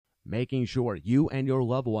Making sure you and your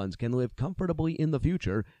loved ones can live comfortably in the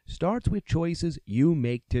future starts with choices you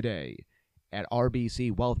make today. At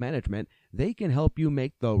RBC Wealth Management, they can help you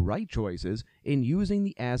make the right choices in using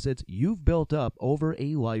the assets you've built up over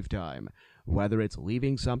a lifetime. Whether it's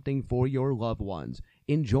leaving something for your loved ones,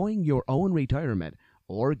 enjoying your own retirement,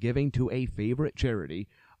 or giving to a favorite charity,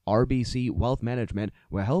 RBC Wealth Management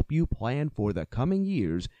will help you plan for the coming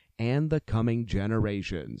years and the coming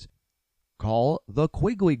generations. Call the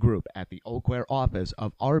Quigley Group at the Eau Claire office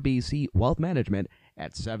of RBC Wealth Management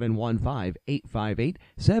at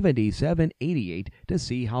 715-858-7788 to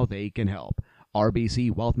see how they can help.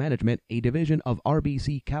 RBC Wealth Management, a division of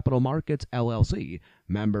RBC Capital Markets, LLC,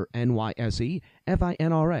 member NYSE,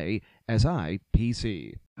 FINRA,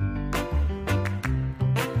 SIPC.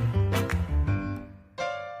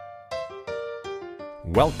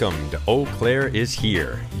 Welcome to Eau Claire is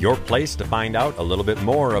Here, your place to find out a little bit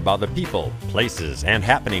more about the people, places, and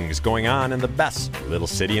happenings going on in the best little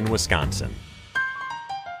city in Wisconsin.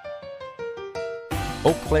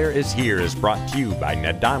 Eau Claire is Here is brought to you by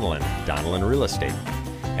Ned Donnellan, Donnellan Real Estate.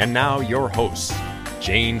 And now your hosts,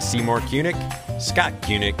 Jane Seymour Kunick, Scott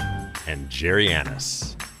Kunick, and Jerry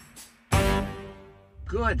Annis.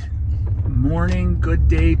 Good morning, good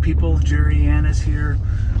day, people. Jerry Annis here.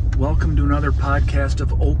 Welcome to another podcast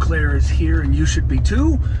of Eau Claire is Here, and you should be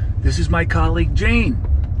too. This is my colleague, Jane.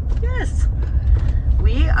 Yes.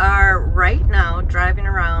 We are right now driving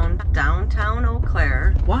around downtown Eau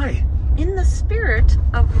Claire. Why? In the spirit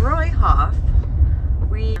of Roy Hoff.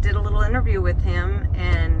 We did a little interview with him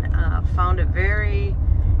and found it very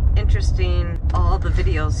interesting, all the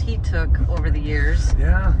videos he took over the years.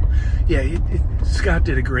 Yeah. Scott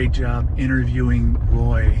did a great job interviewing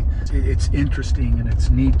Roy. It's interesting and it's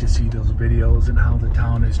neat to see those videos and how the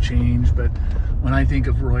town has changed. But when I think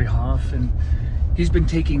of Roy Hoff, and he's been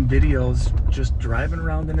taking videos just driving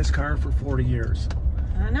around in his car for 40 years.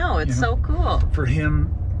 I know, it's so cool. For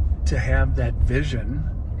him to have that vision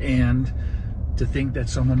and to think that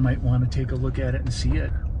someone might want to take a look at it and see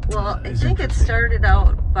it. Well, I think it started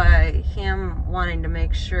out by him wanting to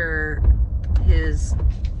make sure his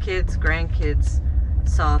kids, grandkids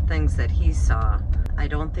saw things that he saw. I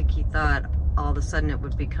don't think he thought all of a sudden it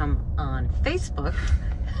would become on Facebook.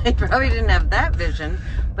 He probably didn't have that vision,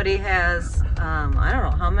 but he has, I don't know,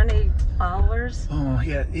 how many followers? Oh,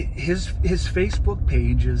 yeah. His Facebook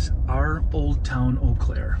page is Our Old Town Eau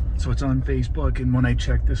Claire. So it's on Facebook, and when I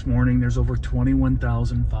checked this morning, there's over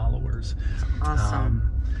 21,000 followers. Awesome.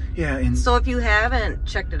 Yeah, and so if you haven't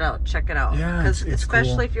checked it out, check it out. Yeah, because it's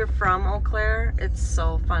especially cool. If you're from Eau Claire, it's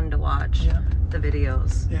so fun to watch the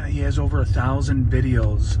videos. Yeah, he has over 1,000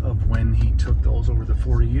 videos of when he took those over the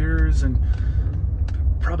 40 years, and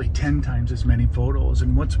probably 10 times as many photos.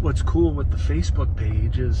 And what's cool with the Facebook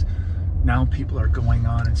page is now people are going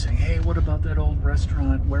on and saying, hey, what about that old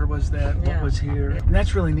restaurant? Where was that? What was here? And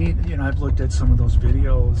that's really neat. You know, I've looked at some of those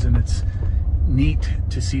videos, and it's neat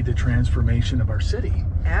to see the transformation of our city.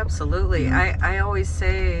 Absolutely. I always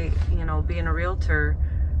say, you know, being a realtor,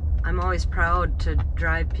 I'm always proud to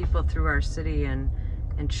drive people through our city and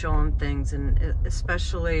show them things, and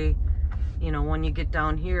especially, you know, when you get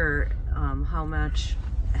down here, how much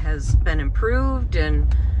has been improved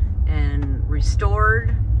and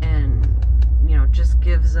restored, and you know, just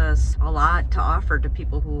gives us a lot to offer to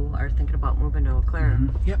people who are thinking about moving to Eau Claire.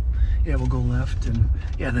 Yep. Yeah, we'll go left, and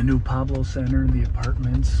the new Pablo Center and the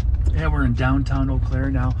apartments. Yeah, we're in downtown Eau Claire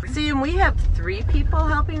now. See, and we have 3 people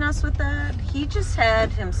helping us with that. He just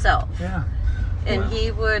had himself. Yeah. And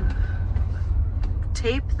he would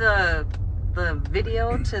tape the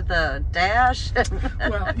video to the dash.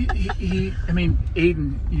 Well, I mean,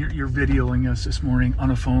 Aiden, you're videoing us this morning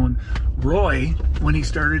on a phone. Roy, when he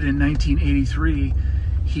started in 1983,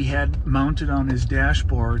 he had mounted on his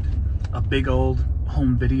dashboard a big old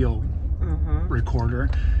home video recorder,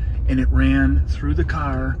 and it ran through the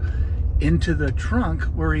car into the trunk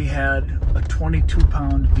where he had a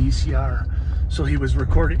 22-pound VCR. So he was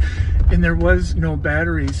recording, and there was no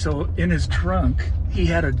battery, so in his trunk he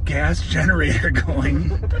had a gas generator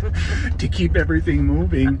going to keep everything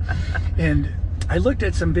moving. And I looked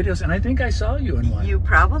at some videos, and I think I saw you in one. You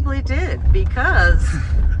probably did, because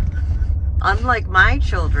unlike my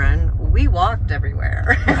children, we walked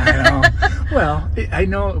everywhere. I know. Well, I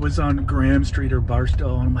know it was on Graham Street or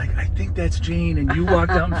Barstow, and I'm like, I think that's Jane. And you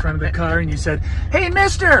walked out in front of the car and you said, hey,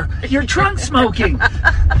 mister, your trunk's smoking,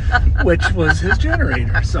 which was his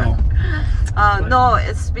generator. So, no,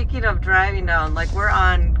 speaking of driving down, like, we're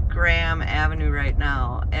on Graham Avenue right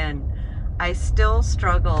now, and I still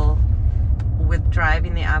struggle with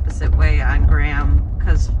driving the opposite way on Graham,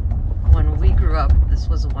 because when we grew up, this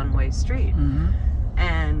was a one-way street.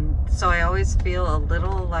 And So I always feel a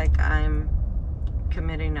little like I'm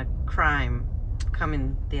committing a crime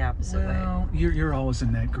coming the opposite way. Well, you're always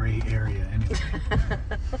in that gray area anyway.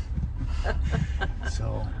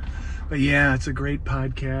 So, but yeah, it's a great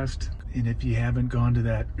podcast. And if you haven't gone to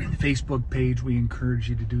that Facebook page, we encourage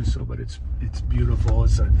you to do so. But it's beautiful.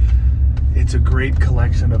 It's a great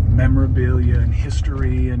collection of memorabilia and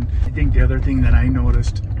history. And I think the other thing that I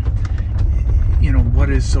noticed, you know, what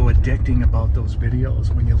is so addicting about those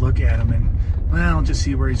videos when you look at them and, well, just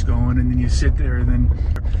see where he's going, and then you sit there and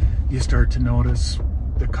then you start to notice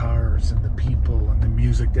the cars and the people and the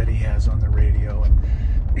music that he has on the radio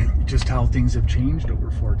and just how things have changed over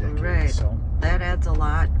 4 decades. Right. So that adds a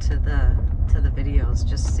lot to the videos,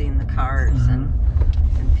 just seeing the cars and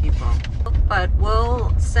people. But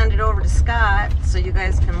we'll send it over to Scott so you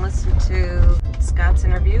guys can listen to Scott's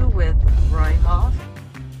interview with Roy Hoff.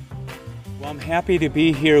 Well, I'm happy to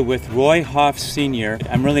be here with Roy Hoff Sr.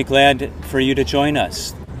 I'm really glad for you to join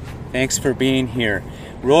us. Thanks for being here.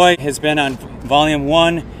 Roy has been on Volume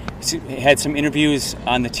 1, had some interviews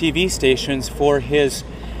on the TV stations for his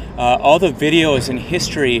all the videos and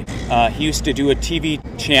history. He used to do a TV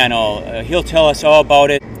channel. He'll tell us all about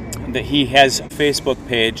it. That he has a Facebook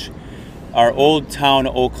page, Our Old Town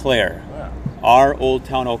Eau Claire. Our Old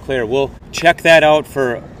Town Eau Claire. We'll check that out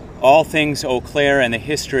for all things Eau Claire and the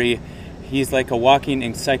history. He's like a walking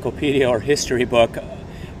encyclopedia or history book.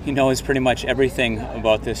 He knows pretty much everything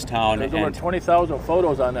about this town. There's over 20,000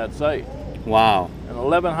 photos on that site. Wow. And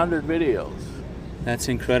 1,100 videos. That's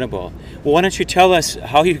incredible. Well, why don't you tell us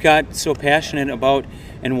how you got so passionate about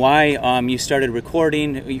and why you started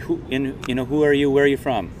recording? Who are you? Where are you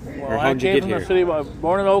from? Well, I came from the city. I was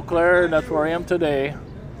born in Eau Claire, and that's where I am today.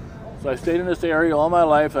 So I stayed in this area all my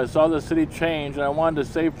life. I saw the city change, and I wanted to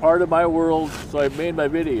save part of my world, so I made my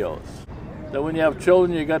videos. That when you have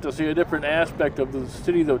children, you got to see a different aspect of the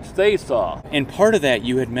city that they saw. And part of that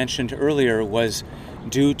you had mentioned earlier was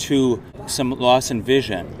due to some loss in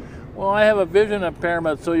vision. Well, I have a vision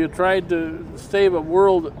impairment, so you tried to save a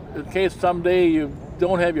world in case someday you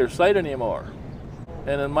don't have your sight anymore.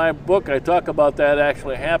 And in my book, I talk about that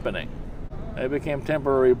actually happening. I became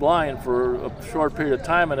temporarily blind for a short period of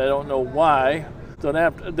time, and I don't know why.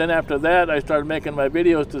 Then after that, I started making my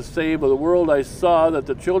videos to save the world I saw, that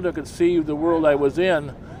the children could see the world I was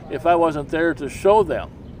in if I wasn't there to show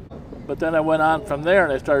them. But then I went on from there,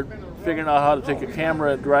 and I started figuring out how to take a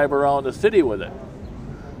camera and drive around the city with it.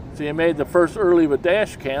 So you made the first early of a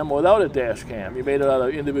dash cam without a dash cam. You made it out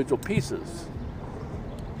of individual pieces.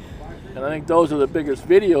 And I think those are the biggest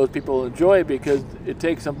videos people enjoy because it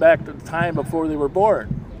takes them back to the time before they were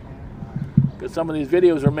born. Because some of these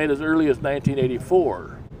videos are made as early as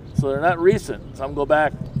 1984. So they're not recent. Some go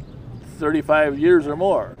back 35 years or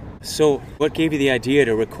more. So what gave you the idea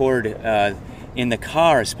to record in the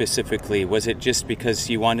car specifically? Was it just because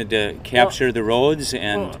you wanted to capture the roads?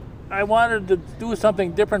 And I wanted to do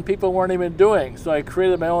something different people weren't even doing. So I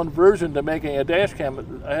created my own version to making a dash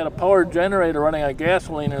cam. I had a power generator running on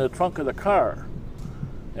gasoline in the trunk of the car.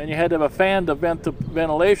 And you had to have a fan to vent the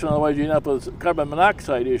ventilation, otherwise you'd end up with a carbon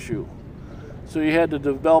monoxide issue. So you had to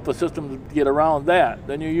develop a system to get around that.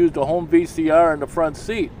 Then you used a home VCR in the front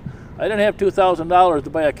seat. I didn't have $2,000 to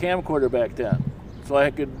buy a camcorder back then. So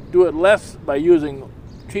I could do it less by using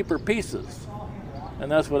cheaper pieces. And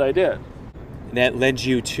that's what I did. That led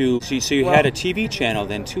you to, so you had a TV channel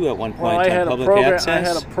then too at one point on public access?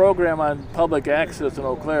 I had a program on public access in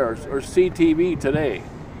Eau Claire, or CTV today,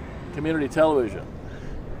 community television.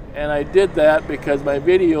 And I did that because my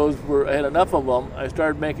videos I had enough of them. I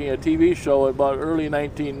started making a TV show about early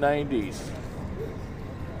 1990s.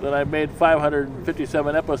 Then I made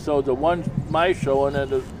 557 episodes of my show, and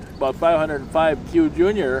then about 505 Q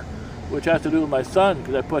Junior, which has to do with my son,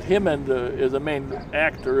 because I put him as a main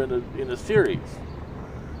actor in the series.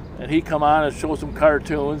 And he'd come on and show some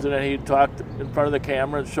cartoons, and then he'd talk in front of the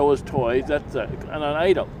camera and show his toys. That's an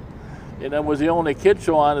item. And that was the only kid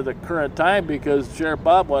show on at the current time because Sheriff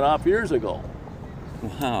Bob went off years ago.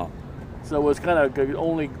 Wow. So it was kind of the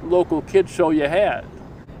only local kid show you had.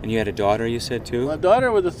 And you had a daughter, you said, too? My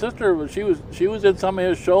daughter was a sister, but she was in some of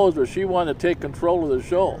his shows where she wanted to take control of the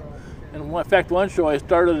show. And in fact, one show I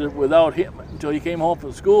started it without him until he came home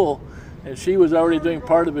from school, and she was already doing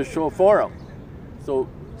part of his show for him. So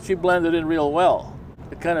she blended in real well.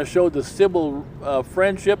 It kind of showed the sibling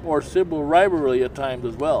friendship or sibling rivalry at times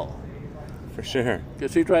as well. For sure.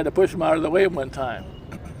 Because she tried to push him out of the way one time.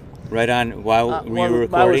 Right on while you were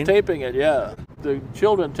recording? I was taping it, yeah. The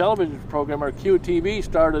children's television program, or QTV,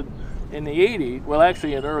 started in the 80s, well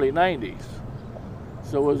actually in the early 90s.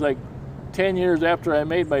 So it was like 10 years after I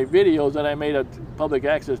made my videos that I made a public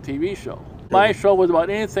access TV show. My show was about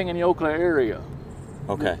anything in the Eau Claire area.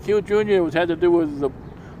 Okay. Hugh Jr. had to do with the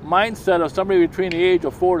mindset of somebody between the age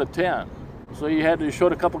of 4 to 10. So you had to show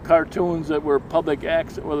a couple cartoons that were public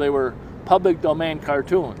access, where they were public domain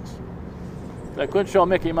cartoons. I couldn't show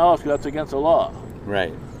Mickey Mouse because that's against the law.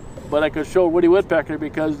 Right. But I could show Woody Woodpecker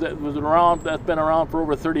because that's been around for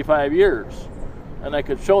over 35 years, and I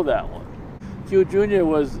could show that one. Hugh Jr.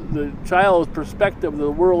 was the child's perspective of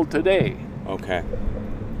the world today. Okay.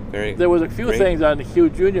 There was a few things on Hugh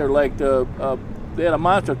Jr. like they had a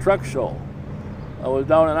monster truck show. I was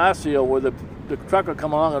down in Osseo where the truck would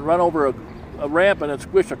come along and run over a ramp and then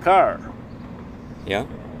squish a car. Yeah.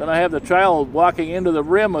 Then I have the child walking into the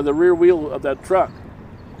rim of the rear wheel of that truck.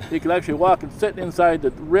 He could actually walk and sit inside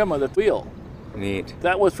the rim of the wheel. Neat.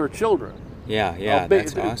 That was for children. Yeah,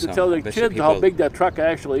 that's awesome. To tell the kids how big that truck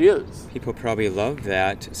actually is. People probably love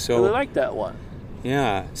that. So they like that one.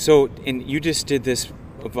 Yeah. So, and you just did this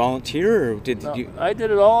volunteer, or did you? I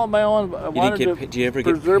did it all on my own. Did you ever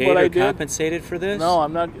get paid or compensated for this? No,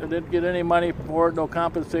 I didn't get any money for it. No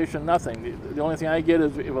compensation, nothing. The only thing I get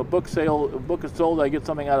is if a book is sold, I get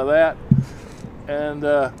something out of that. And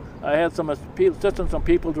I had some assistance from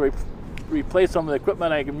people to replace some of the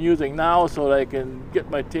equipment I'm using now so that I can get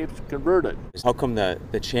my tapes converted. How come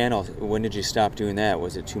the channel, when did you stop doing that?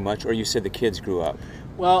 Was it too much? Or you said the kids grew up?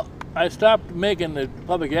 Well, I stopped making the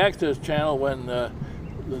public access channel when the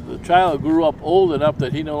child grew up old enough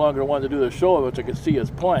that he no longer wanted to do the show, which I could see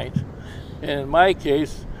his point. And in my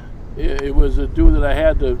case, it was due that I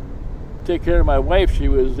had to take care of my wife. She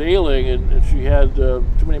was ailing and she had too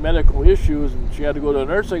many medical issues, and she had to go to a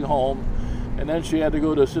nursing home, and then she had to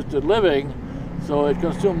go to assisted living, so it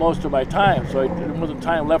consumed most of my time, so there wasn't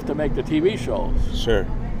time left to make the TV shows. Sure.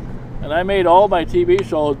 And I made all my TV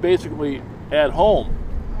shows basically at home.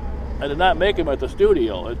 I did not make them at the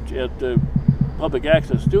studio, at the public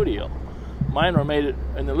access studio. Mine were made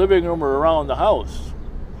in the living room or around the house.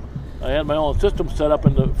 I had my own system set up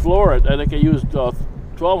in the floor. I think I used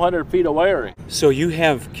 1,200 feet of wiring. So you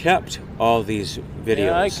have kept all these videos?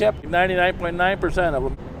 Yeah, I kept 99.9% of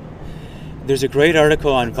them. There's a great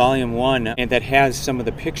article on Volume 1 and that has some of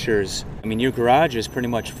the pictures. I mean, your garage is pretty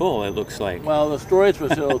much full, it looks like. Well, the storage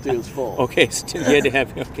facility is full. Okay, so you had to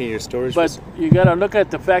have your storage But you got to look at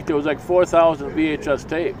the fact there was like 4,000 VHS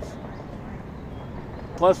tapes,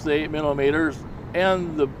 plus the 8mm,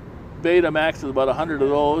 and the Betamax is about 100 of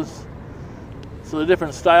those. So the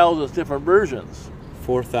different styles and different versions.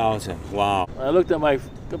 4,000, wow. I looked at my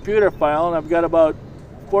computer file and I've got about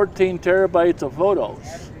 14 terabytes of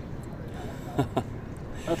photos.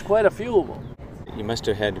 That's quite a few of them. You must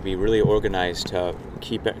have had to be really organized to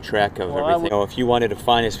keep track of everything. If you wanted to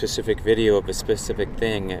find a specific video of a specific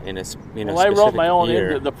thing in a specific year. I wrote my own.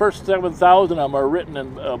 The first 7,000 of them are written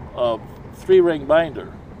in a 3-ring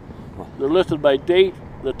binder. They're listed by date,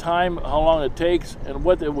 the time, how long it takes, and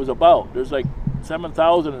what it was about. There's like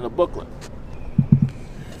 7,000 in the booklet.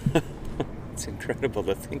 It's incredible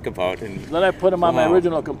to think about. And then I put them on my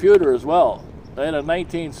original computer as well. I had a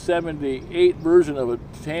 1978 version of a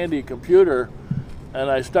Tandy computer, and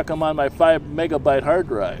I stuck them on my 5 megabyte hard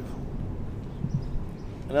drive.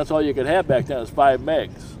 And that's all you could have back then, was 5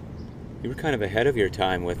 megs. You were kind of ahead of your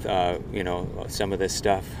time with, some of this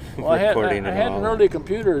stuff. Well, I had an early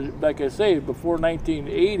computer, like I say, before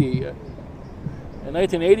 1980. In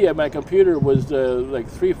 1980, my computer was like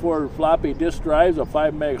 3-4 floppy disk drives, a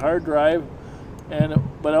 5 meg hard drive,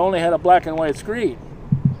 but I only had a black and white screen.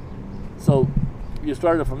 So you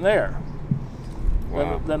started from there.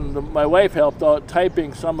 Wow. Then my wife helped out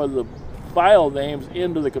typing some of the file names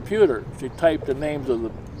into the computer. She typed the names of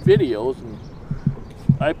the videos, and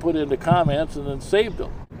I put in the comments and then saved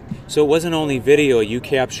them. So it wasn't only video, you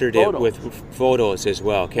captured it with photos as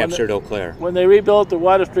well, captured Eau Claire. When they rebuilt the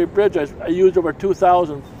Water Street Bridge, I used over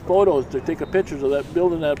 2,000 photos to take pictures of that,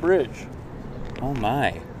 building that bridge. Oh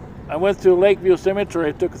my. I went to Lakeview Cemetery,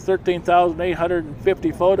 I took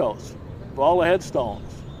 13,850 photos of all the headstones.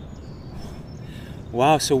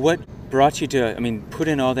 Wow, so what brought you to, put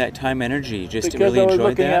in all that time and energy? Just because really enjoyed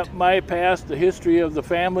that? Because I was looking at my past, the history of the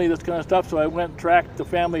family, this kind of stuff, so I went and tracked the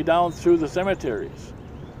family down through the cemeteries.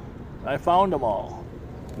 I found them all.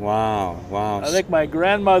 Wow. I think my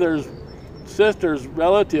grandmother's sister's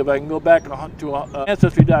relative, I can go back to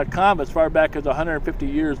Ancestry.com as far back as 150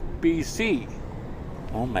 years BC.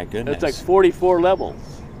 Oh my goodness. It's like 44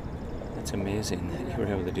 levels. That's amazing that you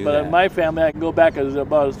were able to do that. But in my family, I can go back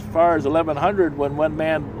about as far as 1100 when one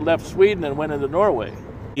man left Sweden and went into Norway.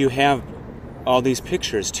 You have all these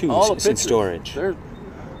pictures too in storage.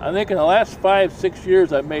 I think in the last 5-6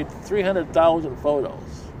 years, I've made 300,000 photos.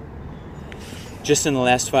 Just in the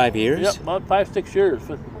last 5 years? Yep, about 5-6 years.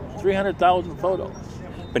 300,000 photos.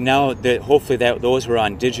 But now, hopefully those were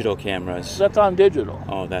on digital cameras. That's on digital.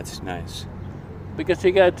 Oh, that's nice. Because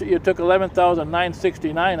you took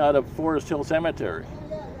 11,969 out of Forest Hill Cemetery.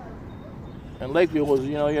 And Lakeview was,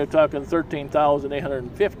 you're talking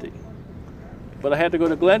 13,850. But I had to go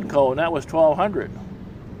to Glencoe, and that was 1,200.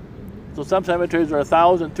 So some cemeteries are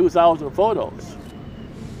 1,000, 2,000 photos.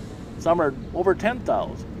 Some are over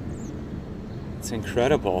 10,000. It's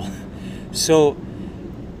incredible. So,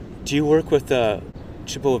 do you work with the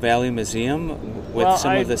Chippewa Valley Museum with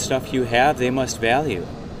some of the stuff you have? They must value.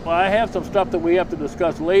 Well, I have some stuff that we have to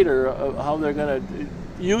discuss later of how they're going to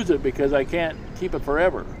use it, because I can't keep it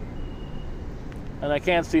forever. And I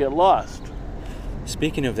can't see it lost.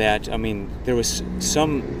 Speaking of that, I mean, there was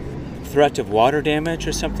some threat of water damage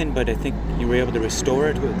or something, but I think you were able to restore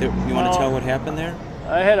it. You want to tell what happened there?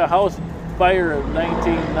 I had a house fire in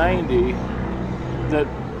 1990 that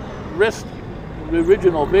risked the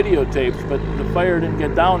original videotapes, but the fire didn't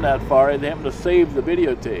get down that far. They happened to save the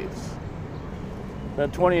videotapes.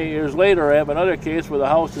 Then 28 years later, I have another case where the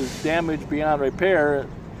house is damaged beyond repair,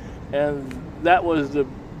 and that was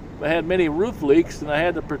I had many roof leaks, and I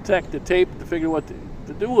had to protect the tape to figure what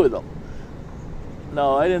to do with them.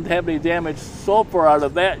 No, I didn't have any damage so far out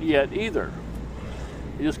of that yet either.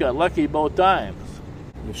 You just got lucky both times.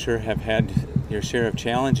 You sure have had your share of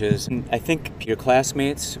challenges. And I think your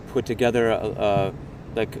classmates put together a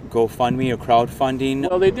GoFundMe or crowdfunding.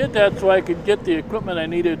 Well, they did that so I could get the equipment I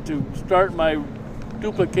needed to start my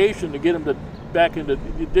duplication to get them back into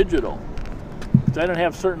digital. I didn't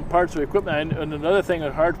have certain parts of equipment, and another thing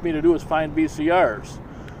that's hard for me to do is find VCRs,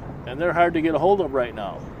 and they're hard to get a hold of right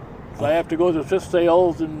now. So I have to go to thrift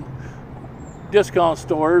sales and discount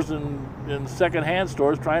stores and second-hand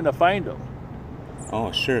stores trying to find them.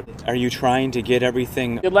 Oh, sure. Are you trying to get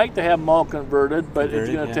everything? I'd like to have them all converted, but it's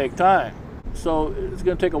going to take time. So it's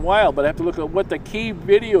going to take a while, but I have to look at what the key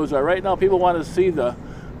videos are. Right now, people want to see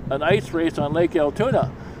an ice race on Lake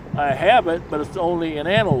Altoona. I have it, but it's only in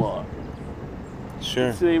analog.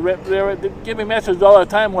 Sure. They give me messages all the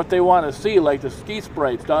time what they want to see, like the ski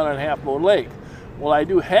sprites down on Half Moon Lake. Well, I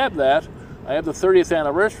do have that. I have the 30th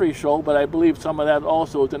anniversary show, but I believe some of that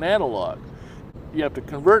also is an analog. You have to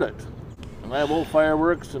convert it. And I have old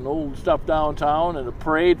fireworks and old stuff downtown, and a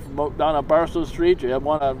parade from down on Barstow Street. You have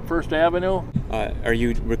one on First Avenue. Are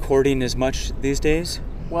you recording as much these days?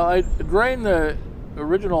 Well, during the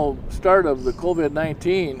original start of the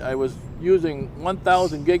COVID-19, I was using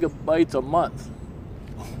 1,000 gigabytes a month.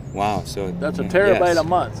 Wow, so that's a terabyte a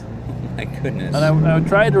month. My goodness. And I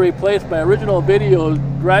tried to replace my original videos,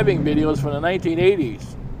 driving videos from the 1980s.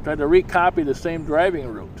 Tried to recopy the same driving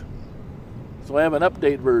route. So I have an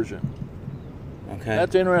update version. Okay.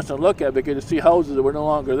 That's interesting to look at, because you see houses that were no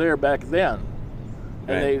longer there back then.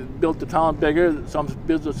 And they built the town bigger. Some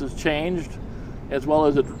businesses changed, as well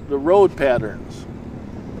as the road patterns.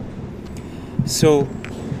 So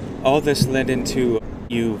all this led into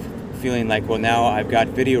you feeling like, well, now I've got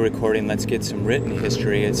video recording, let's get some written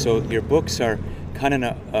history. And so your books are kind of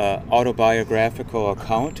an autobiographical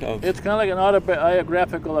account of... It's kind of like an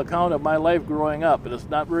autobiographical account of my life growing up. And it's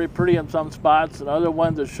not very pretty in some spots, and other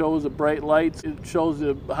ones it shows the bright lights, it shows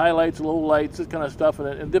the highlights, low lights, this kind of stuff,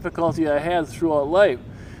 and difficulty I had throughout life.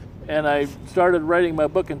 And I started writing my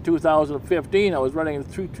book in 2015. I was writing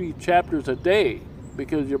 2-3 chapters a day,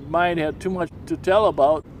 because your mind had too much to tell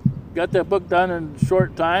about. Got that book done in a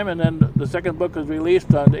short time, and then the second book was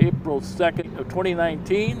released on April 2nd of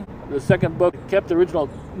 2019. The second book kept the original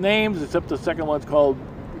names, except the second one's called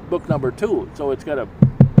book number 2. So it's got a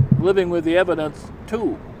Living with the Evidence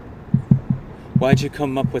 2. Why'd you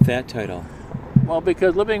come up with that title? Well,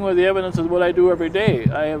 because living with the evidence is what I do every day.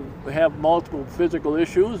 I have multiple physical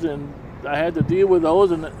issues, and I had to deal with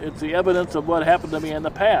those, and it's the evidence of what happened to me in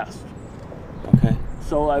the past. Okay.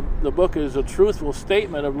 So the book is a truthful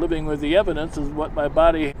statement of living with the evidence, is what my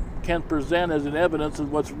body can present as an evidence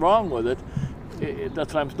of what's wrong with it.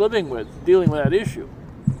 That's what I'm living with, dealing with that issue.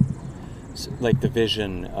 So, like the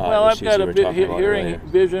vision well, I've got a hearing earlier.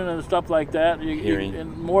 Vision and stuff like that. Hearing.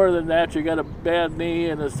 And more than that, you got a bad knee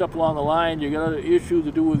and stuff along the line. You got other issues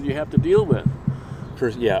to do with you have to deal with.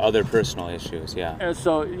 Other personal issues, yeah. And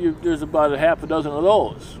so there's about a half a dozen of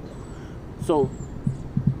those. So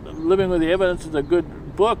Living with the Evidence is a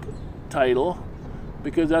good book title,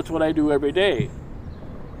 because that's what I do every day.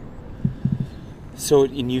 So,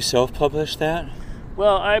 and you self-published that?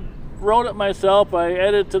 Well, I wrote it myself, I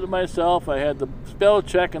edited it myself, I had the spell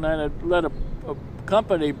check, and I let a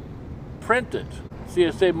company print it. See,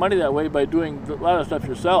 you save money that way by doing a lot of stuff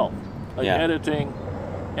yourself, like editing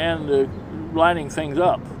and lining things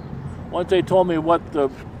up. Once they told me what the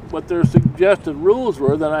what their suggested rules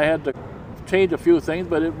were. Then I had to change a few things,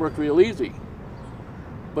 but it worked real easy.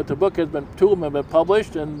 But the book has been, 2 of them have been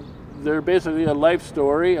published, and they're basically a life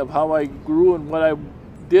story of how I grew and what I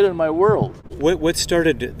did in my world. What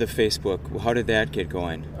started the Facebook? How did that get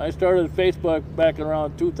going? I started Facebook back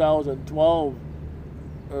around 2012,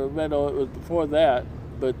 or no, it was before that,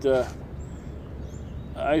 but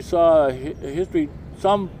I saw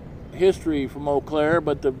some history from Eau Claire,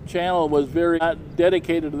 but the channel was very not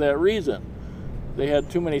dedicated to that reason. They had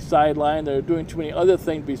too many sidelines, they were doing too many other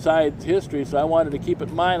things besides history, so I wanted to keep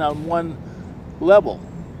it mine on one level.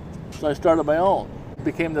 So I started my own. It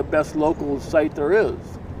became the best local site there is.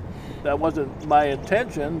 That wasn't my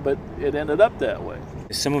intention, but it ended up that way.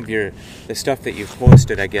 Some of the stuff that you've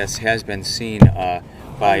posted, I guess, has been seen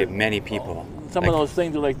by many people. Some of those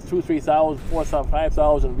things are like 2,000, 3,000, 4,000,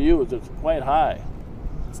 5,000 views. It's quite high.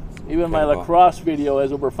 Even my lacrosse video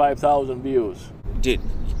has over 5,000 views.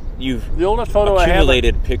 You've the oldest photo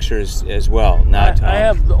accumulated I have, pictures as well, not... I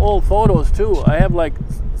have the old photos too. I have like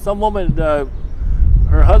some woman,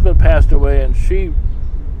 her husband passed away, and she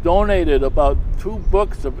donated about 2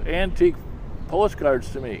 books of antique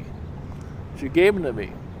postcards to me. She gave them to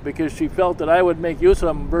me because she felt that I would make use of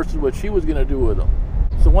them versus what she was going to do with them.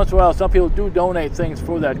 So once in a while, some people do donate things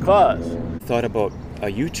for that cause. Thought about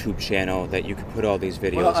a YouTube channel that you could put all these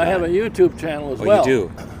videos on. I have a YouTube channel as well. Oh, you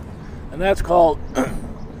do? And that's called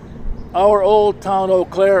Our Old Town Eau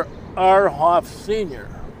Claire, R. Hoff Sr.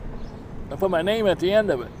 I put my name at the end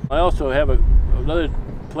of it. I also have another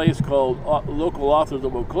place called Local Authors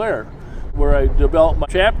of Eau Claire, where I develop my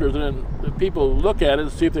chapters, and the people look at it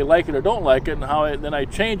and see if they like it or don't like it, and then I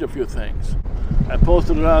change a few things. I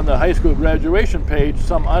posted it on the high school graduation page,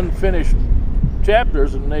 some unfinished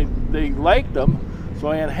chapters, and they liked them, so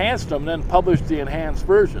I enhanced them and then published the enhanced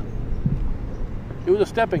version. It was a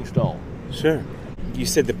stepping stone. Sure. You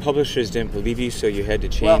said the publishers didn't believe you, so you had to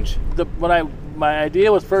change? Well, when my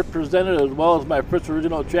idea was first presented, as well as my first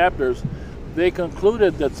original chapters, they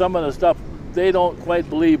concluded that some of the stuff they don't quite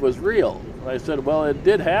believe was real. I said, well, it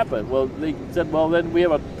did happen. Well, they said, well, then we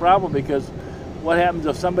have a problem, because what happens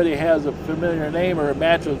if somebody has a familiar name or it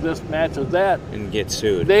matches this, matches that? And get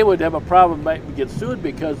sued. They would have a problem, might get sued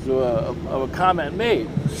because of a comment made.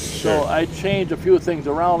 Sure. So I changed a few things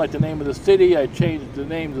around, like the name of the city. I changed the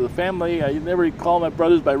names of the family. I never called my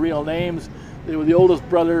brothers by real names. They were the oldest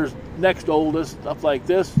brothers, next oldest, stuff like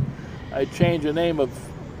this. I changed the name of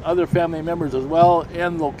other family members as well,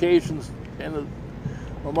 and locations. And the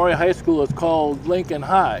Memorial High School is called Lincoln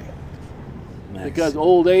High. Nice. Because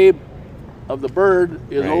Old Abe of the Bird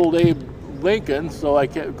is right. Old Abe Lincoln, so I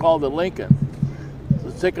called it Lincoln.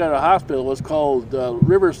 The Psychiatric Hospital was called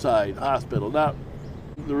Riverside Hospital, not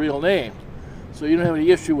the real name. So you don't have any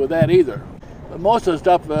issue with that either. But most of the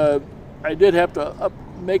stuff, I did have to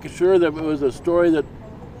make sure that it was a story that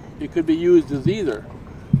it could be used as either.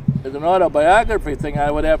 As an autobiography thing,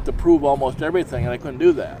 I would have to prove almost everything, and I couldn't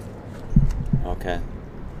do that. Okay.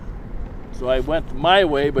 So I went my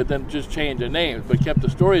way, but then just changed the names, but kept the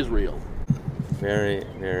stories real. Very,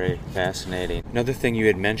 very fascinating. Another thing you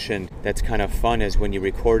had mentioned that's kind of fun is when you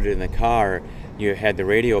recorded in the car, you had the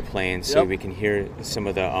radio playing, so we can hear some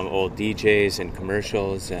of the old DJs and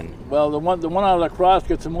commercials. And well, the one out of La Crosse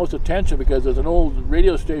gets the most attention because there's an old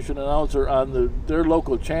radio station announcer on their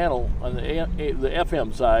local channel on the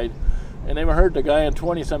FM side, and they haven't heard the guy in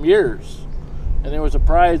 20-some years. And they were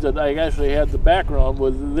surprised that I actually had the background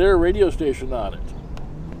with their radio station on it.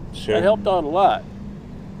 Sure. That helped out a lot.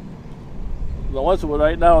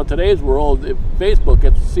 Right now in today's world, if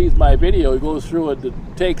Facebook sees my video, it goes through it,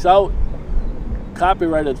 takes out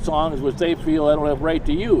copyrighted songs which they feel I don't have right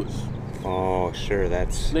to use. Oh, sure,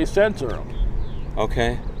 they censor them.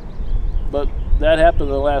 Okay. But that happened in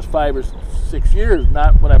the last 5 or 6 years,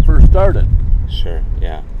 not when I first started. Sure,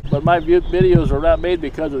 yeah. But my videos are not made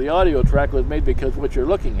because of the audio track, it was made because of what you're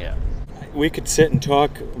looking at. We could sit and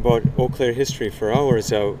talk about Eau Claire history for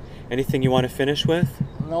hours. Anything you want to finish with?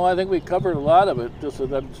 No, I think we covered a lot of it. Just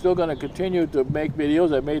that I'm still going to continue to make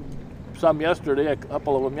videos. I made some yesterday, a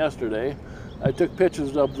couple of them yesterday. I took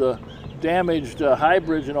pictures of the damaged high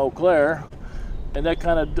bridge in Eau Claire, and that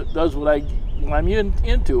kind of does what I'm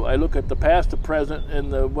into. I look at the past, the present,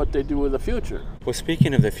 and what they do with the future. Well,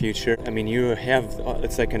 speaking of the future, I mean, you have,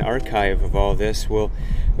 it's like an archive of all this. Well,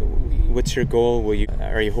 what's your goal?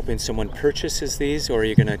 Are you hoping someone purchases these, or are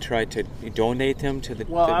you going to try to donate them to the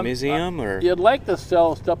museum? Or you'd like to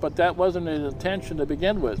sell stuff, but that wasn't the intention to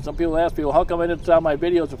begin with. Some people ask me, well, how come I didn't sell my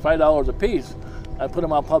videos for $5 a piece? I put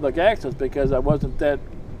them on public access because I wasn't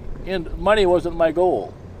money wasn't my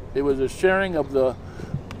goal. It was a sharing of the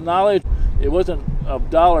knowledge. It wasn't a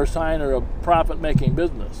dollar sign or a profit-making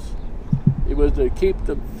business. It was to keep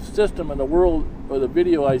the system in the world, or the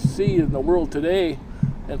video I see in the world today,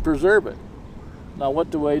 and preserve it. Now,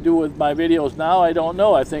 what do I do with my videos now? I don't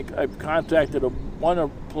know. I think I've contacted one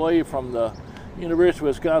employee from the University of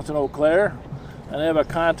Wisconsin, Eau Claire, and I have a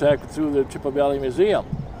contact through the Chippewa Valley Museum.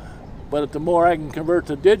 But the more I can convert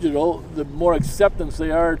to digital, the more acceptance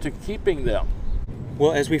they are to keeping them.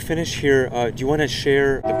 Well, as we finish here, do you want to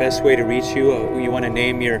share the best way to reach you? You want to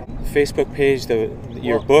name your Facebook page,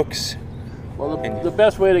 your books? Well, the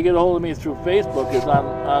best way to get a hold of me through Facebook is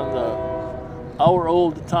on the Our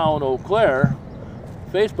Old Town Eau Claire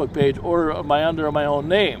Facebook page, or under my own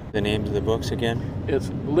name. The names of the books again? It's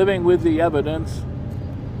Living with the Evidence,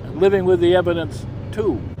 Living with the Evidence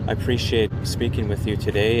 2. I appreciate speaking with you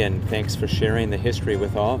today, and thanks for sharing the history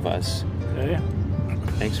with all of us. Okay.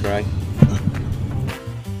 Thanks, Roy.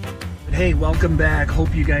 Hey, welcome back.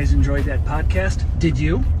 Hope you guys enjoyed that podcast. Did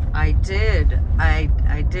you? I did. I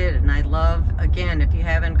did. And I love, again, if you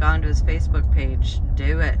haven't gone to his Facebook page,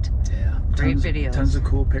 do it. Yeah. Great videos. Tons of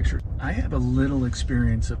cool pictures. I have a little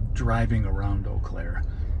experience of driving around Eau Claire.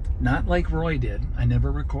 Not like Roy did. I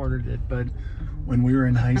never recorded it, but when we were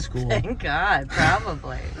in high school. Thank God,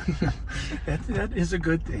 probably. that is a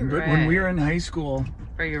good thing. But when we were in high school.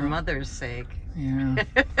 For your mother's sake. Yeah.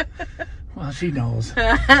 Well, she knows.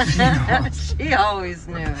 She knows. She always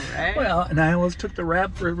knew, right? Well, and I always took the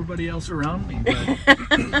rap for everybody else around me.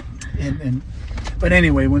 But, but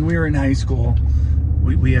anyway, when we were in high school,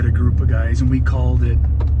 we had a group of guys, and we called it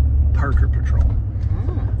Parker Patrol.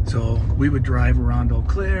 So we would drive around Eau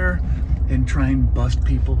Claire and try and bust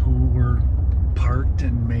people who were parked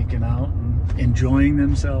and making out and enjoying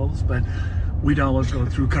themselves. But we'd always go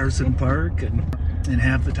through Carson Park, and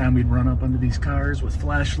half the time we'd run up under these cars with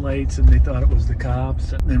flashlights, and they thought it was the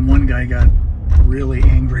cops. And then one guy got really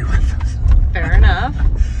angry with us. Fair enough.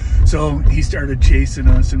 So he started chasing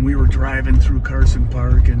us, and we were driving through Carson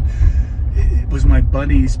Park, and it was my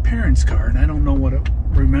buddy's parents' car, and I don't know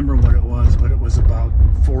remember what it was, but it was about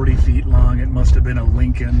 40 feet long. It must have been a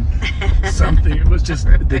Lincoln something. It was just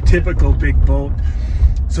the typical big boat.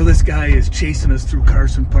 So this guy is chasing us through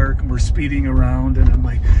Carson Park, and we're speeding around, and I'm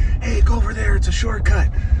like, hey, go over there, it's a shortcut.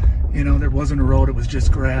 You know, there wasn't a road, it was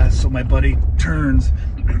just grass. So my buddy turns,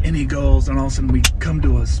 and he goes, and all of a sudden we come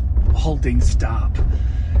to a halting stop.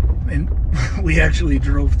 And we actually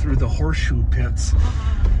drove through the horseshoe pits,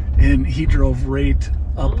 and he drove right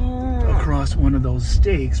up across one of those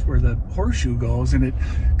stakes where the horseshoe goes, and it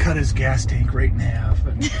cut his gas tank right in half.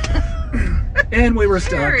 And we were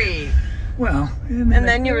stuck. Well, and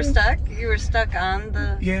then you were stuck? You were stuck on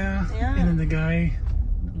the... Yeah. And then the guy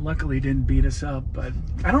luckily didn't beat us up, but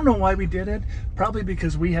I don't know why we did it. Probably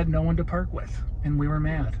because we had no one to park with, and we were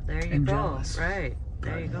mad. There you and go. Jealous. Right.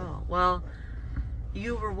 There you go. Well,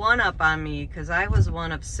 you were one up on me because I was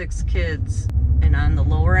one of 6 kids, and on the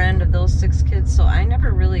lower end of those 6 kids, so I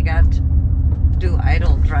never really got to do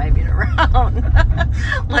idle driving around.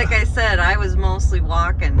 Like I said, I was mostly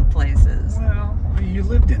walking places. Well, you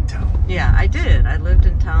lived in town. Yeah, I did. I lived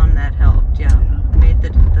in town. That helped. Yeah. Made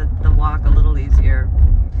the walk a little easier.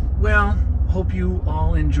 Well, hope you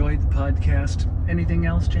all enjoyed the podcast. Anything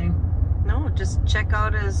else, Jane? No, just check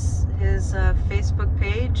out his Facebook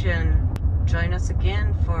page and join us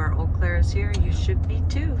again for Eau Claire is Here. You should be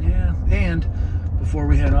too. Yeah, and before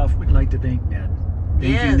we head off, we'd like to thank Ned.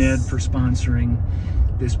 Thank you, Ned, for sponsoring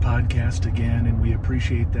this podcast again, and we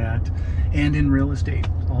appreciate that. And in real estate,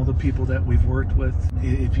 all the people that we've worked with.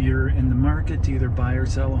 If you're in the market to either buy or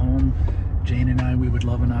sell a home, Jane and I, we would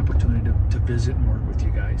love an opportunity to visit and work with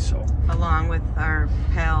you guys. So, along with our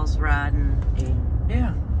pals Rod and Aiden.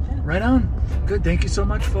 Yeah, right on. Good. Thank you so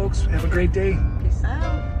much, folks. Have a great day. Peace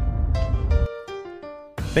out.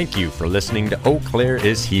 Thank you for listening to Eau Claire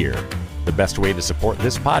is Here. The best way to support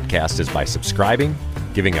this podcast is by subscribing,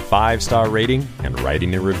 giving a 5-star rating, and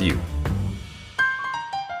writing a review.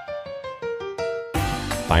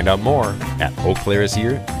 Find out more at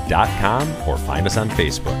eauclairishere.com or find us on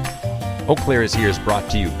Facebook. Eau Claire is Here is brought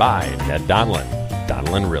to you by Ned Donlin,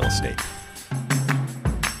 Donlin Real Estate.